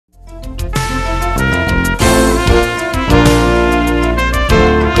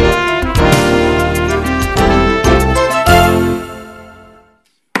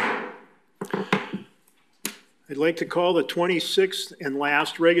like to call the 26th and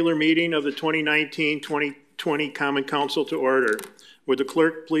last regular meeting of the 2019-2020 Common Council to order. Would the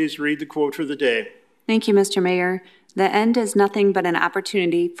clerk please read the quote for the day? Thank you, Mr. Mayor. The end is nothing but an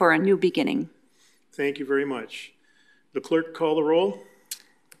opportunity for a new beginning. Thank you very much. The clerk call the roll.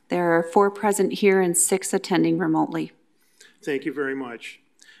 There are 4 present here and 6 attending remotely. Thank you very much.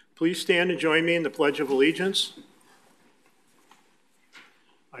 Please stand and join me in the Pledge of Allegiance.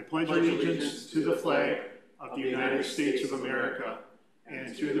 I pledge allegiance to the flag of the United States of America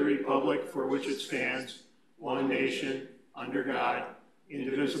and to the republic for which it stands, one nation, under God,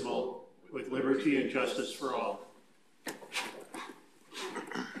 indivisible, with liberty and justice for all.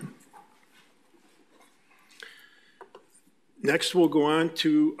 Next, we'll go on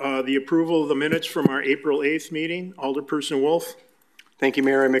to the approval of the minutes from our April 8th meeting. Alderperson Wolf. Thank you,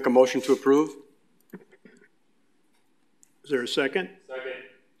 Mayor. I make a motion to approve. Is there a second? Second.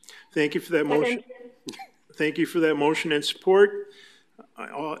 Thank you for that motion. Thank you for that motion and support.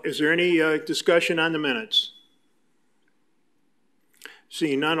 Is there any discussion on the minutes?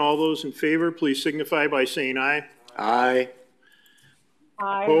 Seeing none, all those in favor, please signify by saying aye. Aye.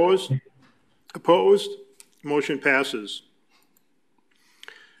 Aye. Opposed? Opposed? Motion passes.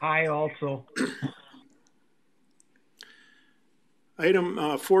 Aye also. Item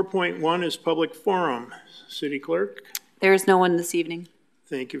 4.1 is public forum. City Clerk. There is no one this evening.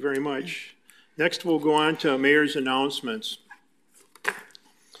 Thank you very much. Next, we'll go on to mayor's announcements.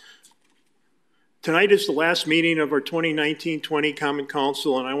 Tonight is the last meeting of our 2019-20 Common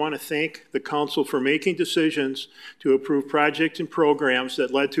Council, and I want to thank the council for making decisions to approve projects and programs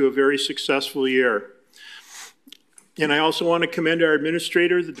that led to a very successful year. And I also want to commend our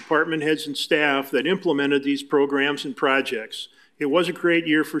administrator, the department heads and staff that implemented these programs and projects. It was a great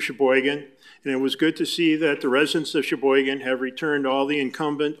year for Sheboygan, and it was good to see that the residents of Sheboygan have returned all the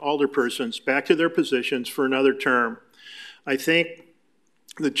incumbent alderpersons back to their positions for another term. I thank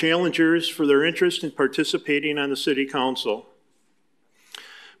the challengers for their interest in participating on the City Council.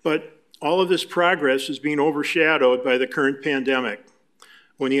 But all of this progress is being overshadowed by the current pandemic.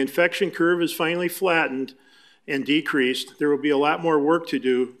 When the infection curve is finally flattened and decreased, there will be a lot more work to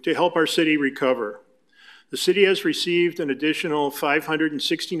do to help our city recover. The city has received an additional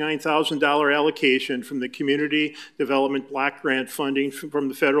 $569,000 allocation from the Community Development Block Grant funding from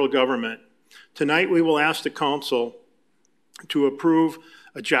the federal government. Tonight, we will ask the council to approve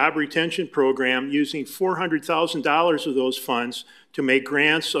a job retention program using $400,000 of those funds to make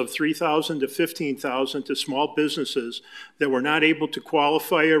grants of $3,000 to $15,000 to small businesses that were not able to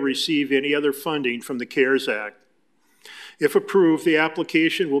qualify or receive any other funding from the CARES Act. If approved, the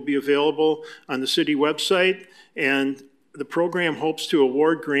application will be available on the city website, and the program hopes to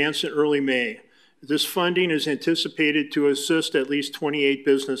award grants in early May. This funding is anticipated to assist at least 28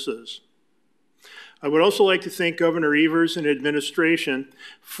 businesses. I would also like to thank Governor Evers and administration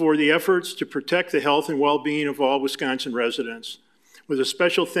for the efforts to protect the health and well-being of all Wisconsin residents, with a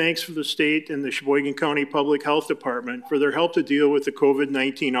special thanks for the state and the Sheboygan County Public Health Department for their help to deal with the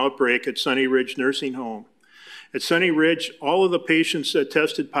COVID-19 outbreak at Sunny Ridge Nursing Home. At Sunny Ridge, all of the patients that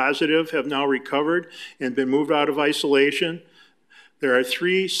tested positive have now recovered and been moved out of isolation. There are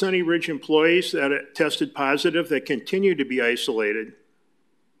 3 Sunny Ridge employees that tested positive that continue to be isolated.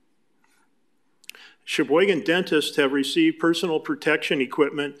 Sheboygan dentists have received personal protection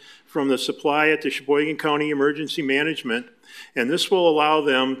equipment from the supply at the Sheboygan County Emergency Management, and this will allow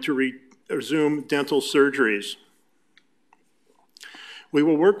them to resume dental surgeries. We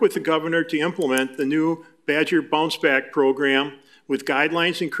will work with the governor to implement the new Badger Bounce Back program with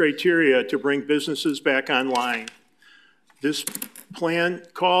guidelines and criteria to bring businesses back online. This plan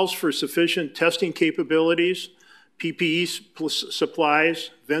calls for sufficient testing capabilities, PPE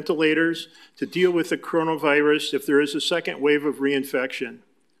supplies, ventilators to deal with the coronavirus if there is a second wave of reinfection.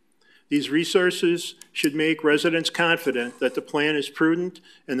 These resources should make residents confident that the plan is prudent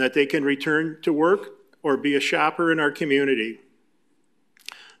and that they can return to work or be a shopper in our community.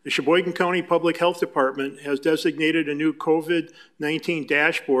 The Sheboygan County Public Health Department has designated a new COVID-19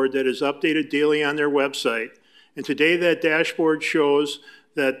 dashboard that is updated daily on their website. And today that dashboard shows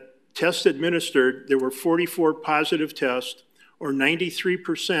that tests administered, there were 44 positive tests, or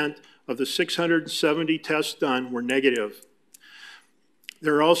 93% of the 670 tests done were negative.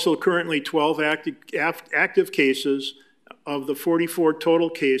 There are also currently 12 active cases of the 44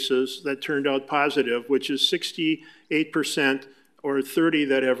 total cases that turned out positive, which is 68% or 30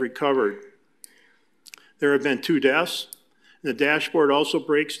 that have recovered. There have been 2 deaths. The dashboard also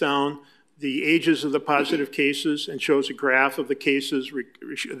breaks down the ages of the positive cases and shows a graph of the cases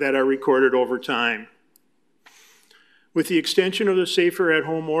that are recorded over time. With the extension of the Safer at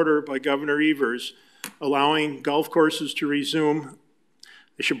Home order by Governor Evers, allowing golf courses to resume.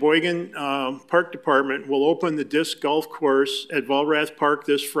 The Sheboygan Park Department will open the disc golf course at Valrath Park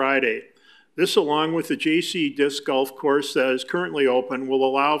this Friday. This, along with the JC Disc Golf Course that is currently open, will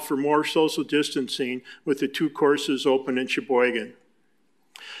allow for more social distancing with the two courses open in Sheboygan.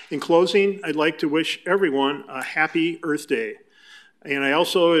 In closing, I'd like to wish everyone a happy Earth Day. And I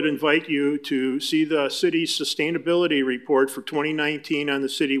also would invite you to see the city's sustainability report for 2019 on the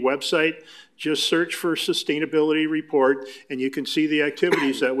city website. Just search for sustainability report and you can see the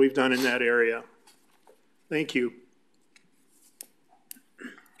activities that we've done in that area. Thank you.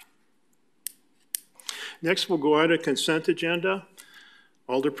 Next, we'll go on to consent agenda.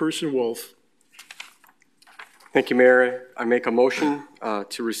 Alderperson Wolf. Thank you, Mayor. I make a motion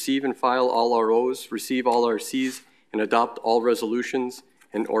to receive and file all ROs, receive all RCs, and adopt all resolutions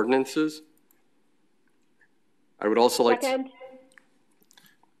and ordinances. I would also like to...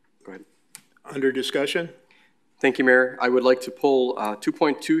 Go ahead. Under discussion. Thank you, Mayor. I would like to pull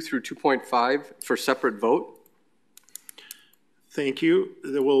 2.2 through 2.5 for separate vote. Thank you.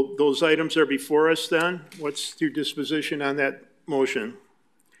 Those items are before us then. What's your disposition on that motion?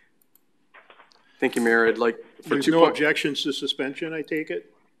 Thank you, Mayor. I'd like for There's no objections to suspension, I take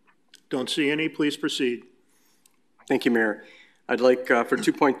it? Don't see any. Please proceed. Thank you, Mayor. I'd like for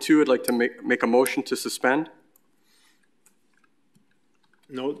 2.2, I'd like to make a motion to suspend.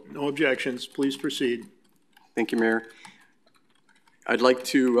 No objections. Please proceed. Thank you, Mayor. I'd like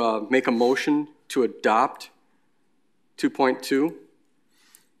to make a motion to adopt 2.2.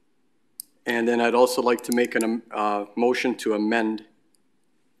 And then I'd also like to make a motion to amend.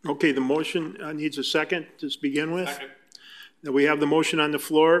 Okay, the motion needs a second to begin with. Second. Now we have the motion on the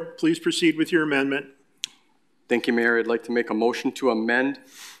floor. Please proceed with your amendment. Thank you, Mayor. I'd like to make a motion to amend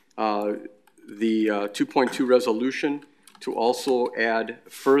the 2.2 resolution to also add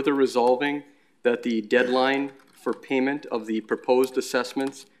further resolving that the deadline for payment of the proposed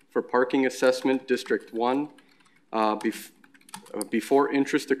assessments for parking assessment District 1 before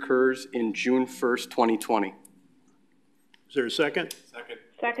interest occurs in June 1st, 2020. Is there a second?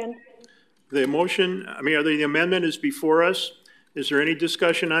 Second. The motion, the amendment is before us. Is there any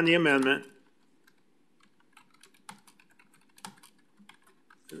discussion on the amendment?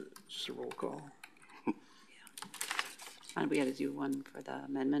 Just a roll call. We got to do one for the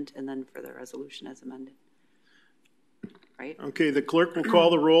amendment and then for the resolution as amended. Right? Okay, the clerk will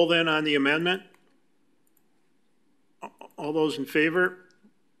call the roll then on the amendment. All those in favor?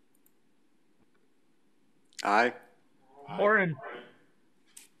 Aye. Oren.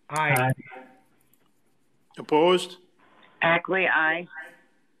 Aye. Opposed? Ackley, aye.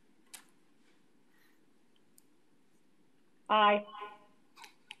 Aye.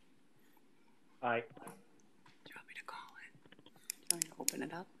 Aye. Do you want me to call it? Do you want me to open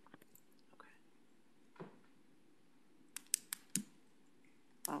it up? Okay.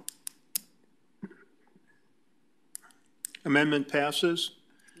 Well, Amendment passes.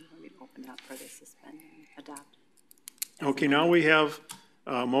 you want me to open it up for the suspend and adopt? Okay, now we have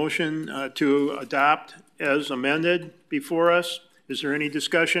a motion to adopt as amended before us. Is there any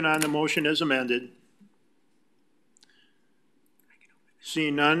discussion on the motion as amended?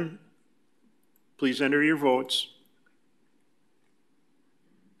 Seeing none, please enter your votes.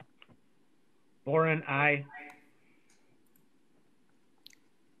 Oren, aye.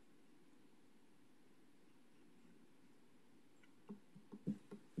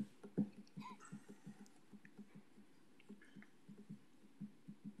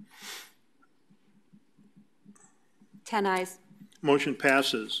 Ten ayes. Motion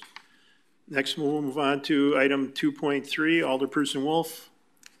passes. Next, we'll move on to item 2.3, Alderperson Wolf.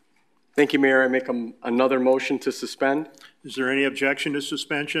 Thank you, Mayor. I make another motion to suspend. Is there any objection to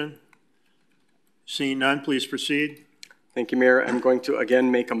suspension? Seeing none, please proceed. Thank you, Mayor. I'm going to again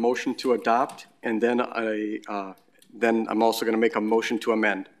make a motion to adopt, and then I'm also going to make a motion to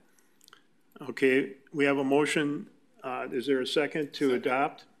amend. Okay, we have a motion. Is there a second to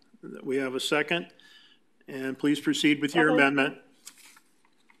adopt? We have a second. And please proceed with your amendment.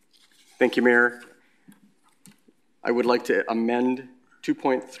 Thank you, Mayor. I would like to amend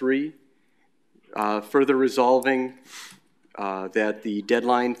 2.3, further resolving that the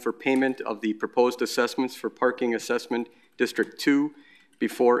deadline for payment of the proposed assessments for parking assessment District 2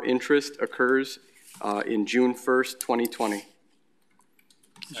 before interest occurs in June 1st, 2020.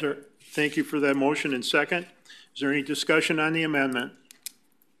 Thank you for that motion and second. Is there any discussion on the amendment?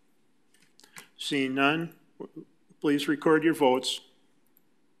 Seeing none, please record your votes.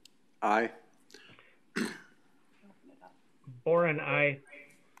 Aye. Oren, aye.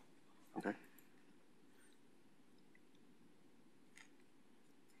 Okay.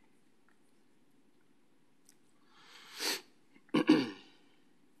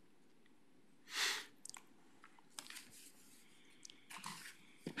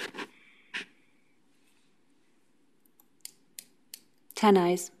 10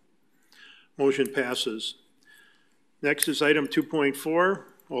 ayes. Motion passes. Next is item 2.4.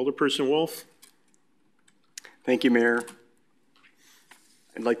 Alderperson Wolf. Thank you, Mayor.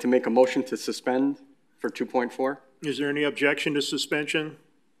 I'd like to make a motion to suspend for 2.4. Is there any objection to suspension?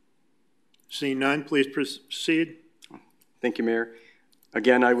 Seeing none, please proceed. Thank you, Mayor.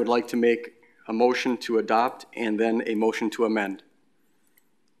 Again, I would like to make a motion to adopt and then a motion to amend.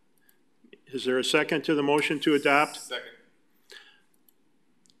 Is there a second to the motion to adopt? Second.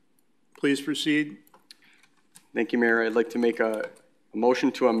 Please proceed. Thank you, Mayor. I'd like to make a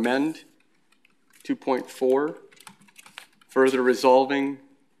motion to amend 2.4, further resolving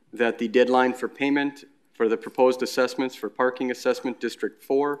that the deadline for payment for the proposed assessments for Parking Assessment District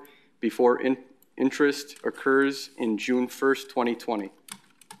 4 before interest occurs in June 1st, 2020.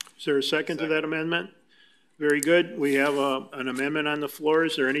 Is there a second to that amendment? Very good. We have an amendment on the floor.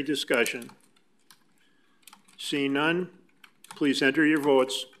 Is there any discussion? Seeing none, please enter your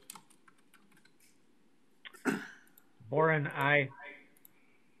votes. Boren, aye.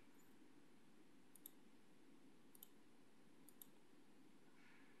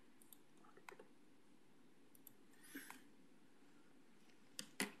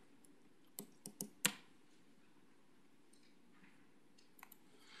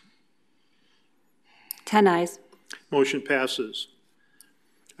 Ten ayes. Motion passes.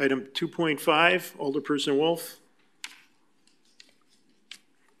 Item 2.5, Alderperson Wolf.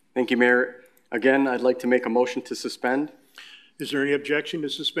 Thank you, Mayor. Again, I'd like to make a motion to suspend. Is there any objection to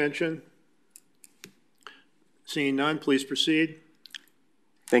suspension? Seeing none, please proceed.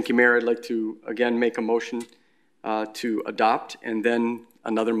 Thank you, Mayor. I'd like to, again, make a motion to adopt and then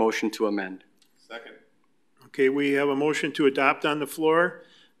another motion to amend. Second. Okay, we have a motion to adopt on the floor.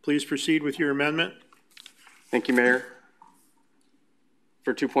 Please proceed with your amendment. Thank you, Mayor.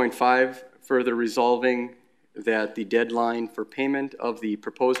 For 2.5, further resolving that the deadline for payment of the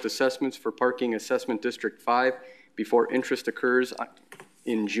proposed assessments for Parking Assessment District 5 before interest occurs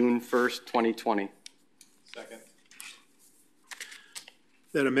in June 1st, 2020. Second.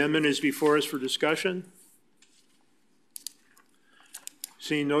 That amendment is before us for discussion.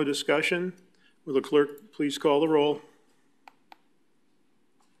 Seeing no discussion, will the clerk please call the roll?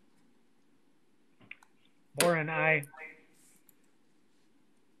 Boren, aye.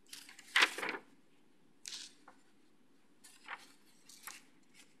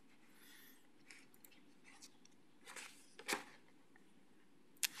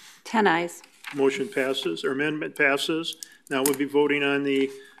 Ten ayes. Motion passes, or amendment passes. Now we'll be voting on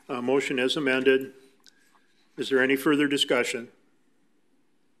the motion as amended. Is there any further discussion?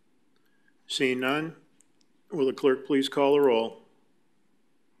 Seeing none, will the clerk please call the roll?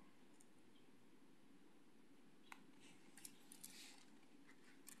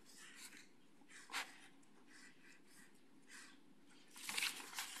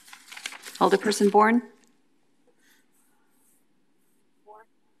 Alderperson Bourne.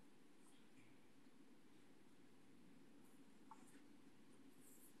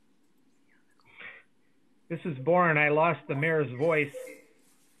 This is Boren. I lost the mayor's voice.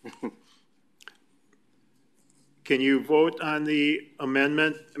 Can you vote on the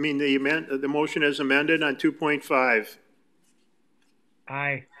amendment, the motion as amended on 2.5?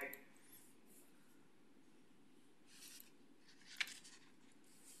 Aye.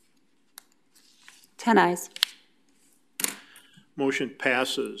 Ten ayes. Motion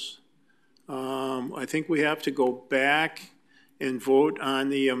passes. I think we have to go back and vote on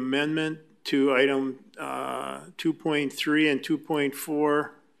the amendment to item 2.3 and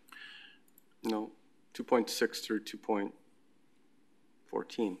 2.4. No, 2.6 through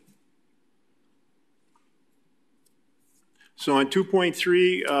 2.14. So on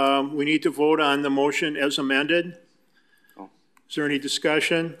 2.3, we need to vote on the motion as amended. Oh. Is there any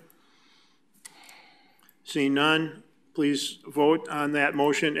discussion? Seeing none, please vote on that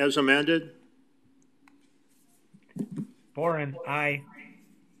motion as amended. Boren, aye.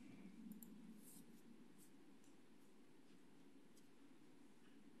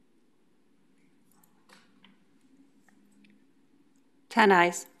 Ten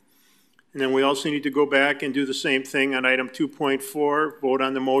ayes. And then we also need to go back and do the same thing on item 2.4, vote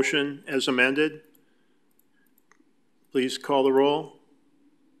on the motion as amended. Please call the roll.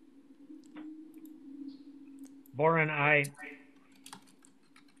 Boren, aye.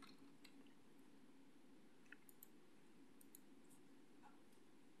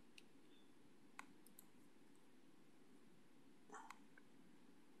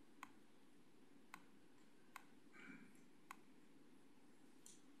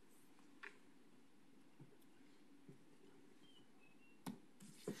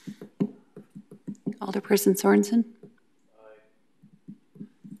 Alderperson Sorensen.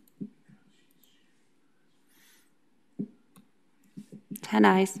 10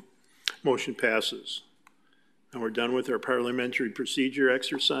 ayes. Motion passes. And we're done with our parliamentary procedure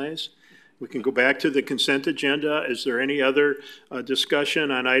exercise. We can go back to the consent agenda. Is there any other discussion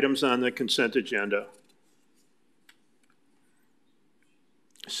on items on the consent agenda?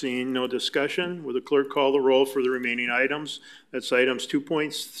 Seeing no discussion, will the clerk call the roll for the remaining items? That's items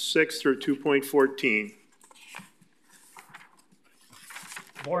 2.6 through 2.14.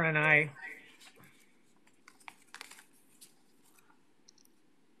 Boren, aye.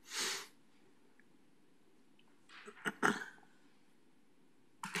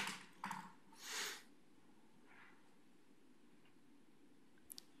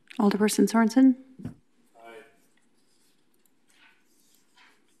 Alderperson Sorensen? Aye.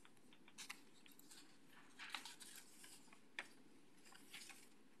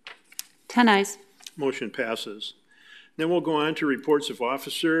 10 ayes. Motion passes. Then we'll go on to reports of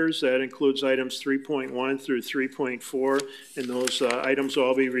officers. That includes items 3.1 through 3.4, and those items will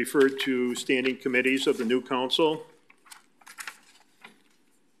all be referred to standing committees of the new council.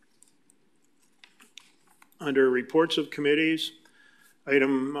 Under reports of committees,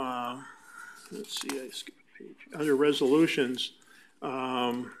 item, let's see, I skipped a page. Under resolutions,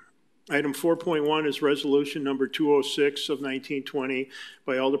 item 4.1 is resolution number 206 of 1920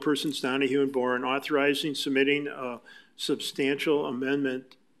 by Alderpersons Donahue and Boren, authorizing submitting a substantial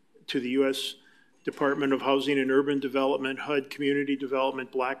amendment to the U.S. Department of Housing and Urban Development HUD Community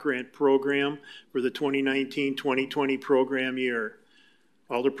Development Block Grant Program for the 2019-2020 program year.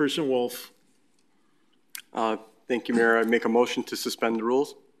 Alderperson Wolf. Thank you, Mayor. I make a motion to suspend the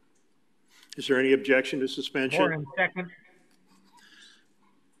rules. Is there any objection to suspension? Boren, second.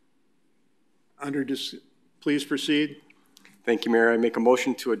 Please proceed. Thank you, Mayor. I make a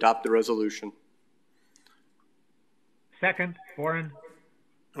motion to adopt the resolution. Second, Boren.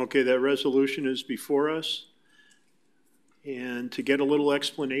 Okay, that resolution is before us. And to get a little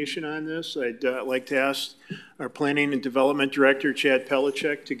explanation on this, I'd like to ask our Planning and Development Director, Chad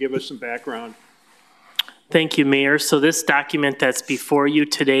Pelichek, to give us some background. Thank you, Mayor. So this document that's before you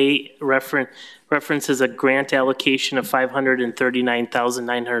today references a grant allocation of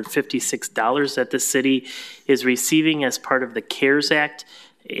 $539,956 that the city is receiving as part of the CARES Act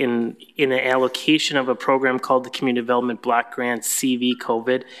in an allocation of a program called the Community Development Block Grant CV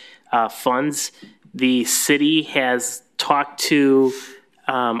COVID funds. The city has talked to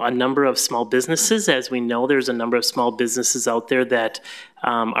a number of small businesses. As we know, there's a number of small businesses out there that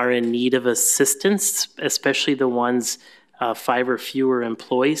are in need of assistance, especially the ones 5 or fewer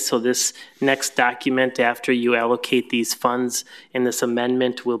employees. So this next document after you allocate these funds in this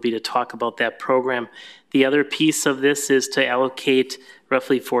amendment will be to talk about that program. The other piece of this is to allocate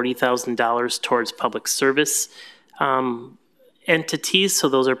roughly $40,000 towards public service entities. So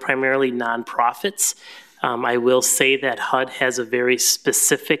those are primarily nonprofits. I will say that HUD has a very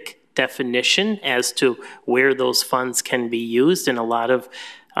specific definition as to where those funds can be used, and a lot of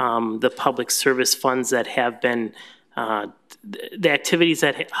the public service funds that have been the activities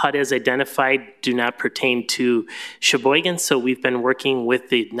that HUD has identified do not pertain to Sheboygan, so we've been working with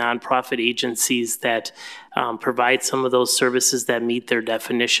the nonprofit agencies that provide some of those services that meet their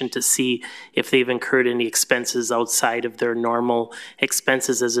definition to see if they've incurred any expenses outside of their normal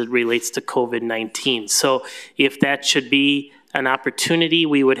expenses as it relates to COVID-19. So if that should be an opportunity,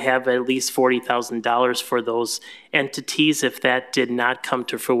 we would have at least $40,000 for those entities. If that did not come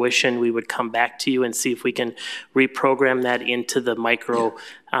to fruition, we would come back to you and see if we can reprogram that into the micro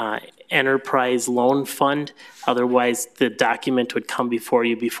enterprise loan fund. Otherwise, the document would come before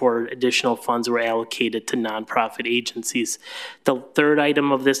you before additional funds were allocated to nonprofit agencies. The third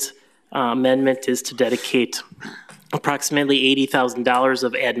item of this amendment is to dedicate approximately $80,000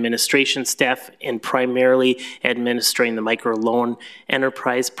 of administration staff and primarily administering the microloan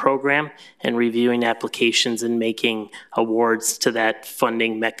enterprise program and reviewing applications and making awards to that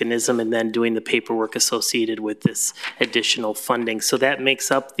funding mechanism and then doing the paperwork associated with this additional funding. So that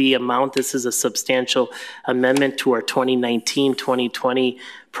makes up the amount. This is a substantial amendment to our 2019-2020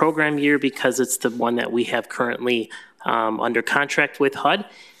 program year because it's the one that we have currently under contract with HUD.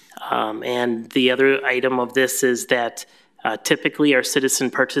 And the other item of this is that typically our citizen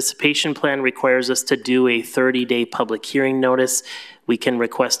participation plan requires us to do a 30-day public hearing notice. We can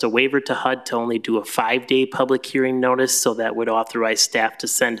request a waiver to HUD to only do a 5-day public hearing notice, so that would authorize staff to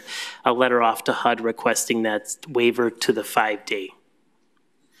send a letter off to HUD requesting that waiver to the 5-day.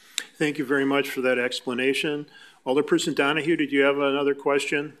 Thank you very much for that explanation. Alderperson Donahue, did you have another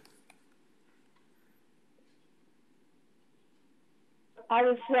question? I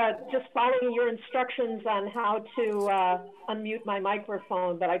was just following your instructions on how to unmute my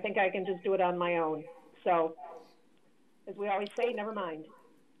microphone, but I think I can just do it on my own. So as we always say, never mind.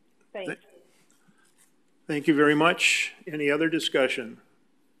 Thanks. Thank you very much. Any other discussion?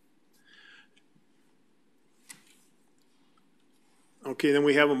 Okay, then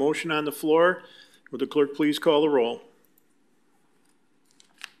we have a motion on the floor. Will the clerk please call the roll?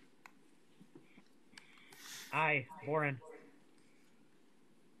 Aye. Boren.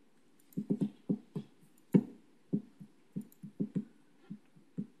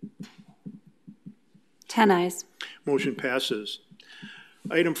 10 ayes. Motion passes.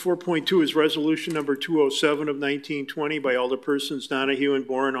 Item 4.2 is resolution number 207 of 1920 by Alderpersons Donahue and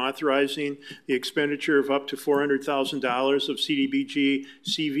Boren authorizing the expenditure of up to $400,000 of CDBG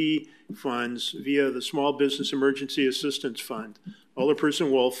CV funds via the Small Business Emergency Assistance Fund. Alderperson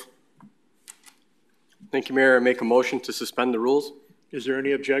Wolf. Thank you, Mayor. I make a motion to suspend the rules. Is there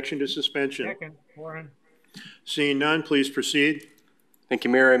any objection to suspension? Second. Boren. Seeing none, please proceed. Thank you,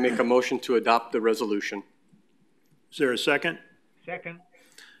 Mayor. I make a motion to adopt the resolution. Is there a second? Second.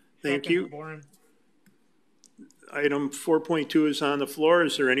 Thank Second, you. Boren. Item 4.2 is on the floor.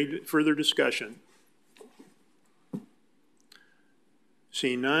 Is there any further discussion?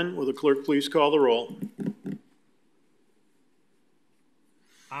 Seeing none, will the clerk please call the roll?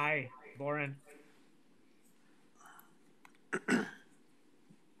 Aye. Boren.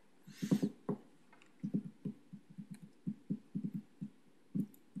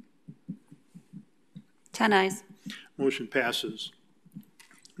 10 ayes. Motion passes.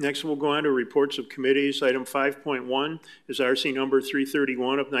 Next, we'll go on to reports of committees. Item 5.1 is RC number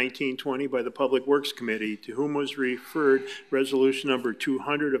 331 of 1920 by the Public Works Committee, to whom was referred resolution number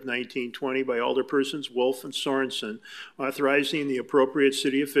 200 of 1920 by Alderpersons Wolf and Sorensen, authorizing the appropriate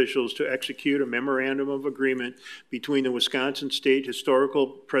city officials to execute a memorandum of agreement between the Wisconsin State Historical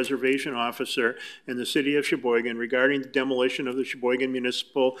Preservation Officer and the City of Sheboygan regarding the demolition of the Sheboygan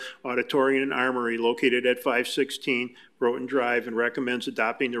Municipal Auditorium and Armory located at 516 Broughton Drive, and recommends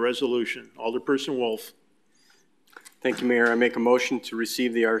adopting the resolution. Alderperson Wolf. Thank you, Mayor. I make a motion to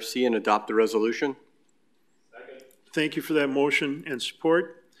receive the RC and adopt the resolution. Second. Thank you for that motion and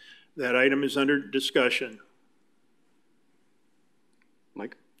support. That item is under discussion.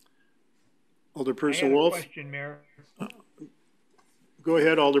 Mike? Alderperson I had a Wolf. question, Mayor. Go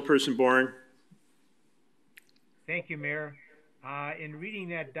ahead, Alderperson Boren. Thank you, Mayor. In reading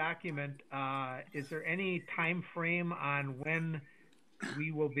that document, is there any time frame on when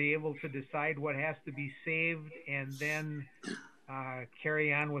we will be able to decide what has to be saved and then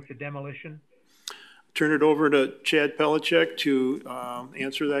carry on with the demolition? Turn it over to Chad Pelichek to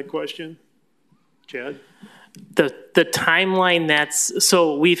answer that question. Chad? The timeline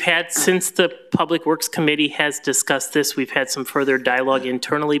so we've had, since the Public Works Committee has discussed this, we've had some further dialogue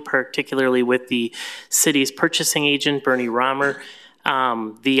internally, particularly with the city's purchasing agent, Bernie Romer.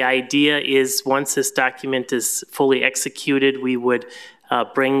 The idea is once this document is fully executed, we would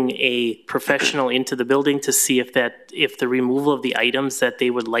bring a professional into the building to see if the removal of the items that they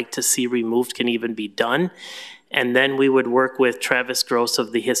would like to see removed can even be done. And then we would work with Travis Gross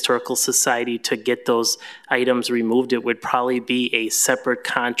of the Historical Society to get those items removed. It would probably be a separate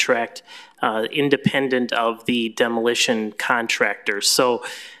contract, independent of the demolition contractor. So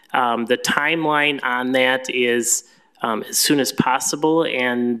the timeline on that is as soon as possible,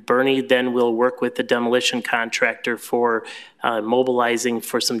 and Bernie then will work with the demolition contractor for mobilizing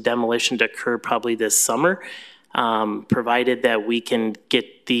for some demolition to occur probably this summer, provided that we can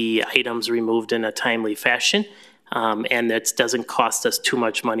get the items removed in a timely fashion. And that doesn't cost us too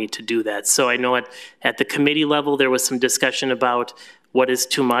much money to do that. So I know at the committee level, there was some discussion about what is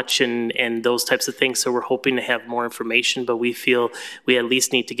too much and those types of things. So we're hoping to have more information, but we feel we at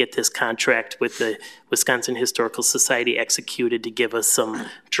least need to get this contract with the Wisconsin Historical Society executed to give us some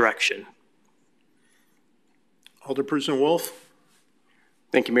direction. Alderperson Wolf?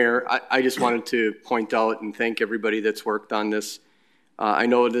 Thank you, Mayor. I just wanted to point out and thank everybody that's worked on this. I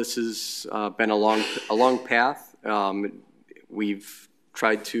know this has been a long path. We've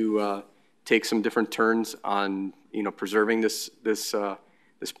tried to take some different turns on preserving this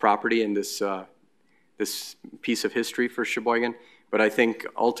property and this piece of history for Sheboygan. But I think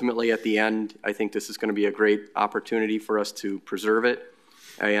ultimately at the end, I think this is going to be a great opportunity for us to preserve it.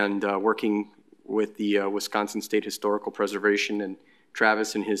 And working with the Wisconsin State Historical Preservation and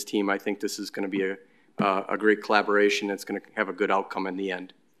Travis and his team, I think this is going to be a great collaboration that's going to have a good outcome in the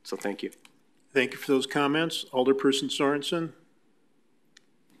end. So thank you. Thank you for those comments. Alderperson Sorensen?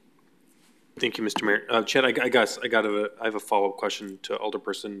 Thank you, Mr. Mayor. Chad, I have a follow-up question to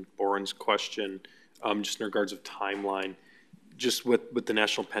Alderperson Boren's question, just in regards of timeline. Just with the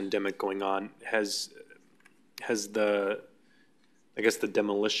national pandemic going on, has the I guess, the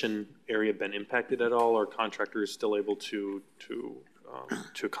demolition area been impacted at all? Are contractors still able to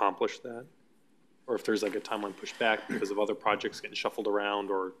accomplish that? Or if there's like a timeline pushed back because of other projects getting shuffled around,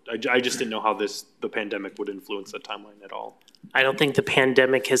 or I just didn't know how the pandemic would influence that timeline at all. I don't think the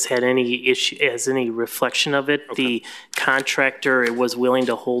pandemic has had any issue, as any reflection of it. Okay. The contractor was willing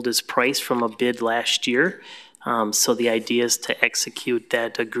to hold his price from a bid last year. So the idea is to execute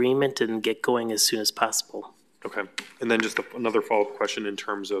that agreement and get going as soon as possible. Okay, and then just another follow-up question in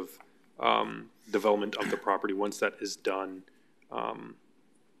terms of development of the property. Once that is done,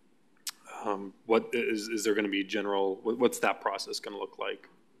 what is there going to be what's that process going to look like?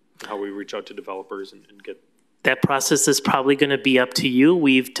 How we reach out to developers and get. That process is probably going to be up to you.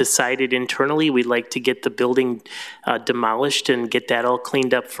 We've decided internally we'd like to get the building demolished and get that all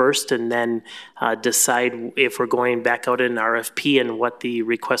cleaned up first, and then decide if we're going back out in RFP and what the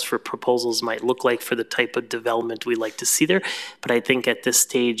request for proposals might look like for the type of development we'd like to see there. But I think at this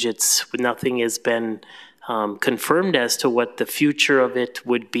stage, nothing has been confirmed as to what the future of it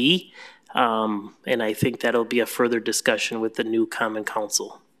would be. And I think that'll be a further discussion with the new Common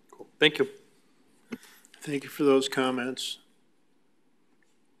Council. Cool. Thank you. Thank you for those comments.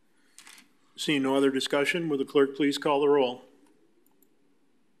 Seeing no other discussion, will the clerk please call the roll?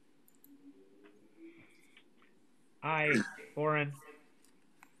 Aye. Boren.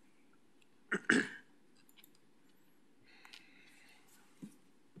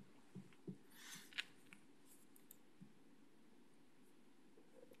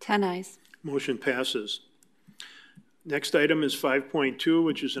 Ten ayes. Motion passes. Next item is 5.2,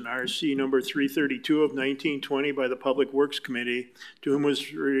 which is an RC number 332 of 1920 by the Public Works Committee, to whom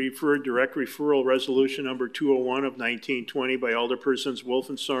was referred direct referral resolution number 201 of 1920 by Alderpersons Wolf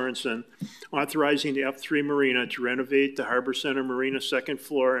and Sorensen, authorizing the F3 Marina to renovate the Harbor Center Marina second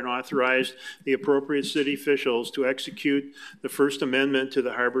floor and authorized the appropriate city officials to execute the First Amendment to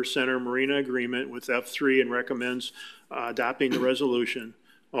the Harbor Center Marina Agreement with F3 and recommends adopting the resolution.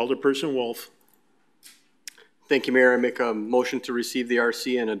 Alderperson Wolf. Thank you, Mayor. I make a motion to receive the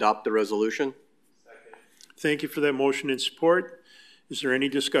RC and adopt the resolution. Thank you for that motion and support. Is there any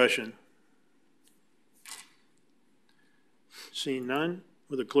discussion? Seeing none,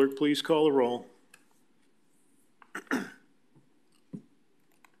 will the clerk please call the roll?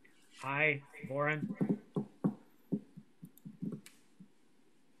 Aye. Boren.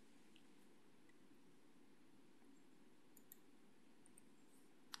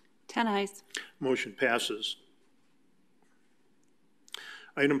 Ten ayes. Motion passes.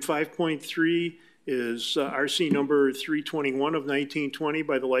 Item 5.3 is RC number 321 of 1920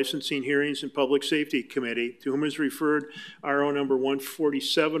 by the Licensing Hearings and Public Safety Committee, to whom is referred RO number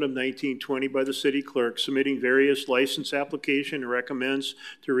 147 of 1920 by the City Clerk, submitting various license application and recommends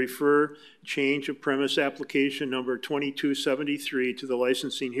to refer change of premise application number 2273 to the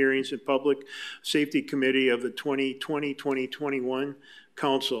Licensing Hearings and Public Safety Committee of the 2020-2021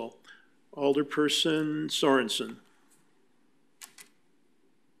 Council. Alderperson Sorensen.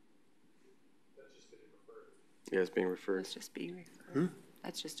 Yeah, it's being referred. That's just being referred.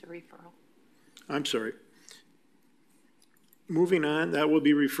 That's just a referral. I'm sorry. Moving on, that will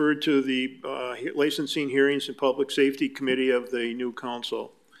be referred to the Licensing Hearings and Public Safety Committee of the new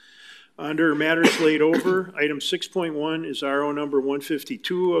council. Under matters laid over, item 6.1 is RO number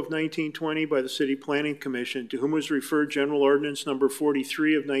 152 of 1920 by the City Planning Commission, to whom was referred General Ordinance number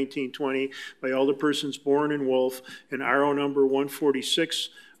 43 of 1920 by Alderpersons Boren and Wolf, and RO number 146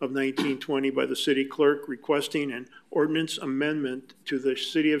 of 1920 by the City Clerk, requesting an ordinance amendment to the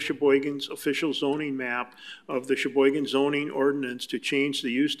City of Sheboygan's official zoning map of the Sheboygan zoning ordinance to change the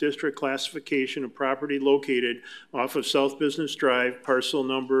use district classification of property located off of South Business Drive, parcel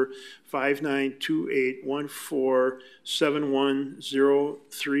number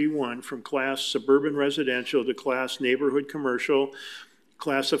 59281471031, from class suburban residential to class neighborhood commercial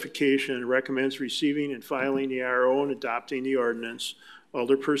classification, and recommends receiving and filing the RO and adopting the ordinance.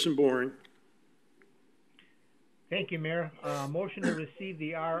 Alderperson Boren. Thank you, Mayor. Motion to receive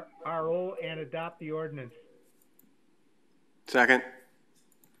the RO and adopt the ordinance. Second.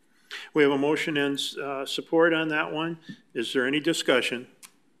 We have a motion and support on that one. Is there any discussion?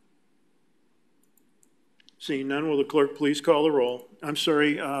 Seeing none, will the clerk please call the roll? I'm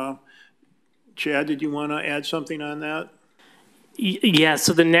sorry, Chad, did you want to add something on that? Yeah,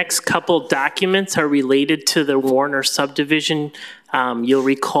 so the next couple documents are related to the Warner subdivision. You'll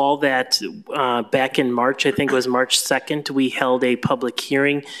recall that back in March, I think it was March 2nd, we held a public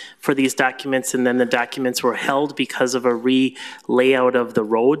hearing for these documents, and then the documents were held because of a re-layout of the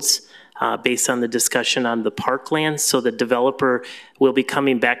roads. based on the discussion on the parkland. So the developer will be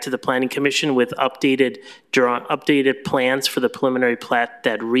coming back to the Planning Commission with updated plans for the preliminary plat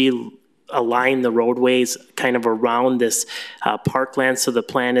that align the roadways kind of around this parkland. So the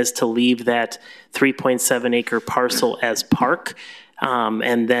plan is to leave that 3.7 acre parcel as park.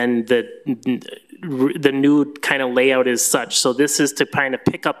 And then the new kind of layout is such. So this is to kind of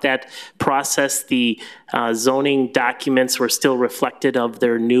pick up that process. The zoning documents were still reflected of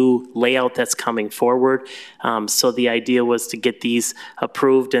their new layout that's coming forward. So the idea was to get these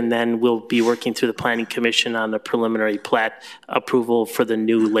approved, and then we'll be working through the Planning Commission on the preliminary plat approval for the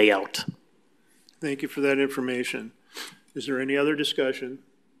new layout. Thank you for that information. Is there any other discussion?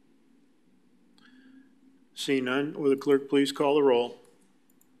 Seeing none, will the clerk please call the roll?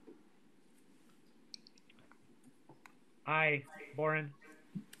 Aye. Boren.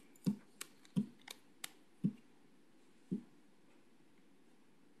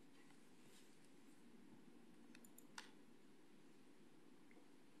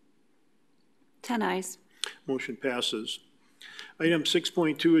 Ten ayes. Motion passes. Item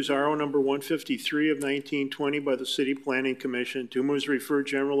 6.2 is RO number 153 of 1920 by the City Planning Commission. To whom was referred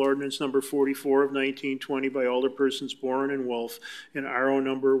General Ordinance number 44 of 1920 by Alderpersons Boren and Wolf, and RO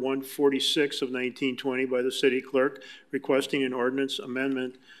number 146 of 1920 by the City Clerk, requesting an ordinance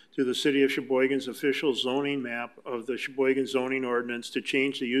amendment to the City of Sheboygan's official zoning map of the Sheboygan zoning ordinance to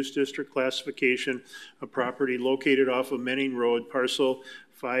change the use district classification of property located off of Menning Road, parcel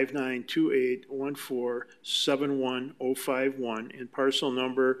 592814710151, and parcel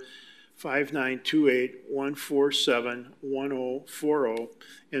number 5928147140,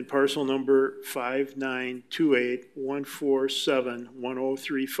 and parcel number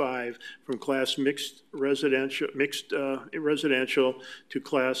 5928147135 from class mixed residential to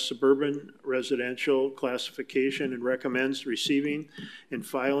class suburban residential classification, and recommends receiving and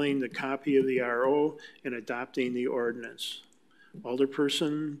filing the copy of the RO and adopting the ordinance.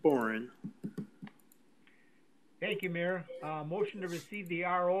 Alderperson Boren. Thank you, Mayor. Motion to receive the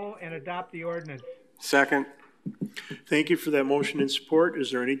RO and adopt the ordinance. Second. Thank you for that motion and support.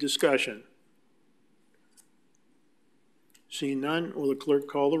 Is there any discussion? Seeing none, will the clerk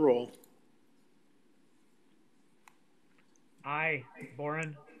call the roll? Aye.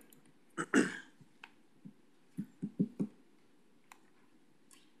 Boren.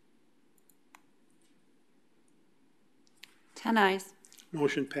 Ten ayes.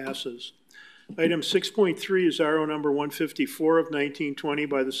 Motion passes. Item 6.3 is RO number 154 of 1920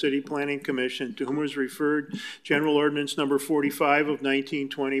 by the City Planning Commission, to whom was referred General Ordinance number 45 of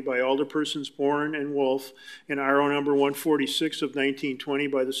 1920 by Alderpersons Boren and Wolf, and RO number 146 of 1920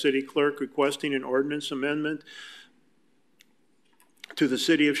 by the City Clerk, requesting an ordinance amendment to the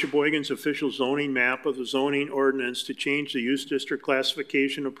City of Sheboygan's official zoning map of the zoning ordinance to change the use district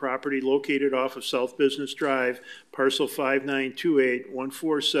classification of property located off of South Business Drive, parcel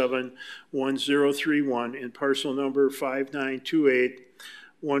 592814711031, and parcel number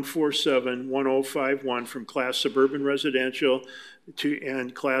 592814711051 from class suburban residential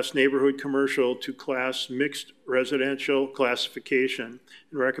and class neighborhood commercial to class mixed residential classification,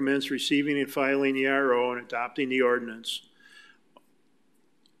 and recommends receiving and filing the RO and adopting the ordinance.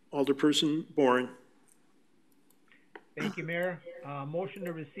 Alderperson Boren. Thank you, Mayor. Motion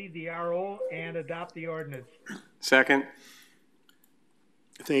to receive the RO and adopt the ordinance. Second.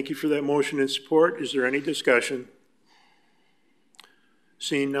 Thank you for that motion and support. Is there any discussion?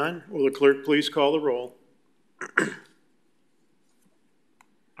 Seeing none, will the clerk please call the roll?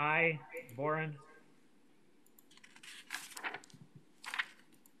 Aye. Boren.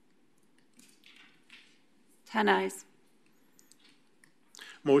 Ten ayes.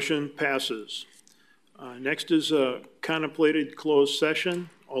 Motion passes. Next is a contemplated closed session.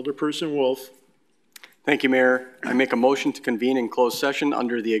 Alderperson Wolf. Thank you, Mayor. I make a motion to convene in closed session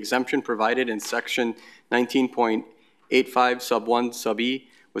under the exemption provided in section 19.85 sub 1 sub E,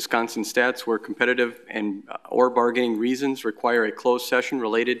 Wisconsin stats, where competitive and or bargaining reasons require a closed session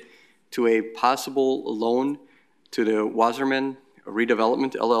related to a possible loan to the Wasserman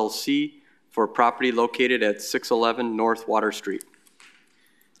Redevelopment LLC for property located at 611 North Water Street.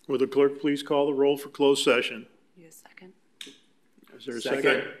 Will the clerk please call the roll for closed session? Need a second? Is there a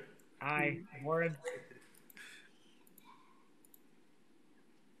second? Aye. Boren.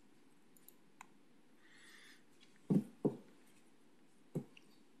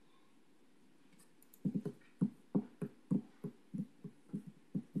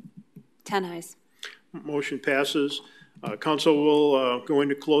 Ten ayes. Motion passes. Council will go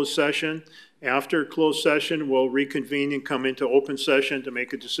into closed session. After closed session, we'll reconvene and come into open session to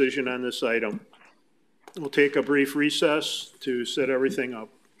make a decision on this item. We'll take a brief recess to set everything up.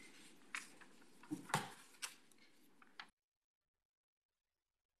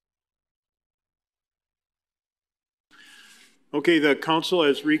 Okay, the council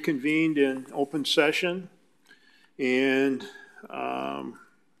has reconvened in open session, and I'll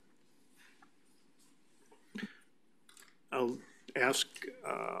ask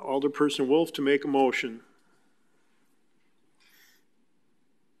Alderperson Wolf to make a motion.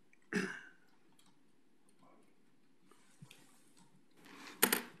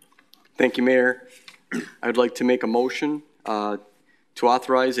 Thank you, Mayor. I would like to make a motion to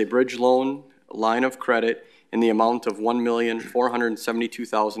authorize a bridge loan line of credit in the amount of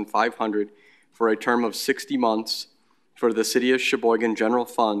 $1,472,500 for a term of 60 months for the City of Sheboygan general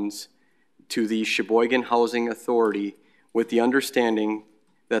funds to the Sheboygan Housing Authority, with the understanding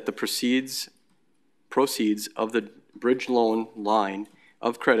that the proceeds of the bridge loan line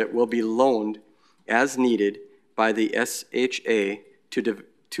of credit will be loaned as needed by the SHA to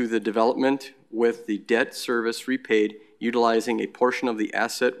the development, with the debt service repaid utilizing a portion of the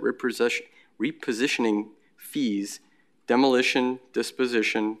asset repositioning fees, demolition,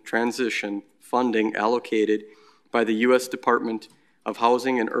 disposition, transition funding allocated by the U.S. Department of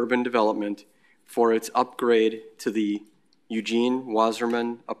Housing and Urban Development for its upgrade to the Eugene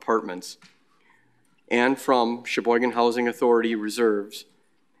Wasserman Apartments, and from Sheboygan Housing Authority reserves,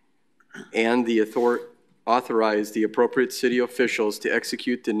 and the authorize the appropriate city officials to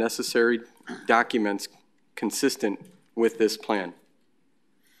execute the necessary documents consistent with this plan.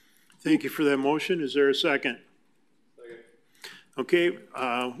 Thank you for that motion. Is there a second? Second. Okay,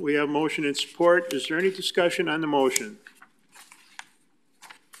 we have motion and support. Is there any discussion on the motion?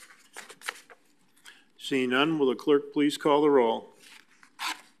 Seeing none, will the clerk please call the roll?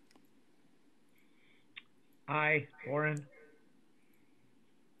 Aye, Warren.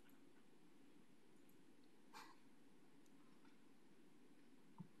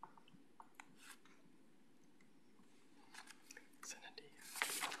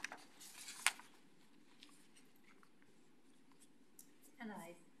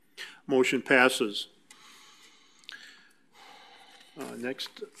 Motion passes. Next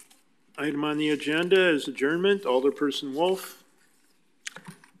item on the agenda is adjournment. Alderperson Wolf.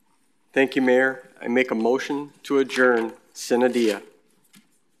 Thank you, Mayor. I make a motion to adjourn sine die.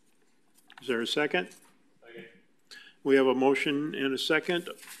 Is there a second? Second. We have a motion and a second.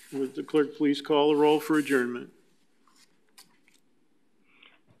 Would the clerk please call the roll for adjournment?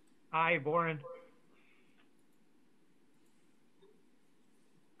 Aye, Warren.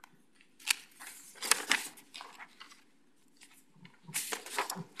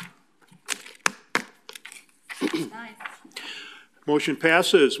 Motion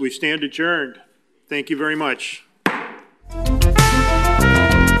passes. We stand adjourned. Thank you very much.